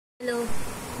Hello,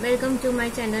 welcome to my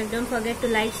channel. Don't forget to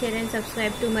like, share and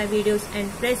subscribe to my videos and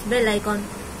press bell icon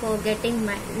for getting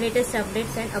my latest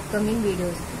updates and upcoming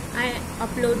videos. I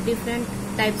upload different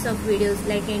types of videos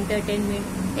like entertainment,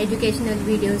 educational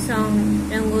videos, song,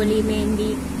 rangoli,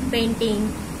 mehndi,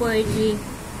 painting, poetry,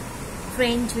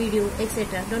 French video,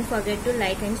 etc. Don't forget to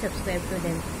like and subscribe to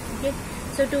them. Okay.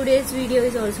 So today's video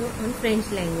is also on French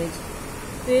language.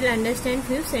 We will understand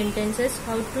few sentences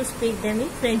how to speak them in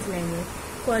French language.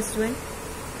 First one,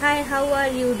 hi, how are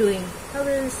you doing? How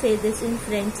will we say this in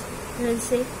French? We will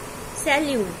say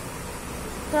salut,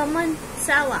 comment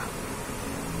ça va.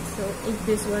 So if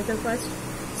this was the first.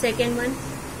 Second one,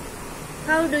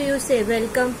 how do you say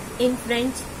welcome in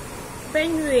French?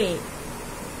 Bienvenue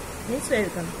means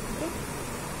welcome. Okay.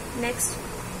 Next,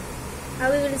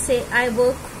 how we will say I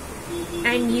work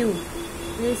and you?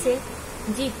 We will say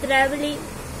je travaille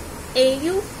et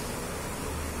you?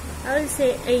 I will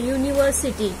say a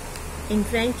university. In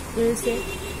French, we will say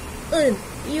une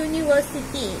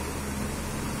university.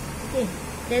 Okay.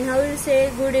 Then how will you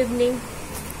say good evening,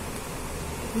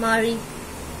 Marie?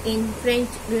 In French,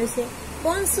 we will say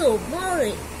bonjour,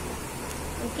 Marie.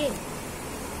 Okay.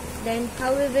 Then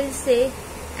how we will say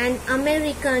an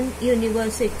American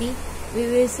university? We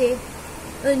will say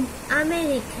an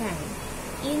American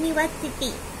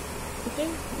university. Okay.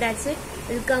 That's it.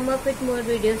 We'll come up with more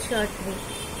videos shortly.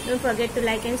 Don't forget to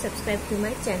like and subscribe to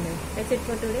my channel. That's it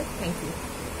for today. Thank you.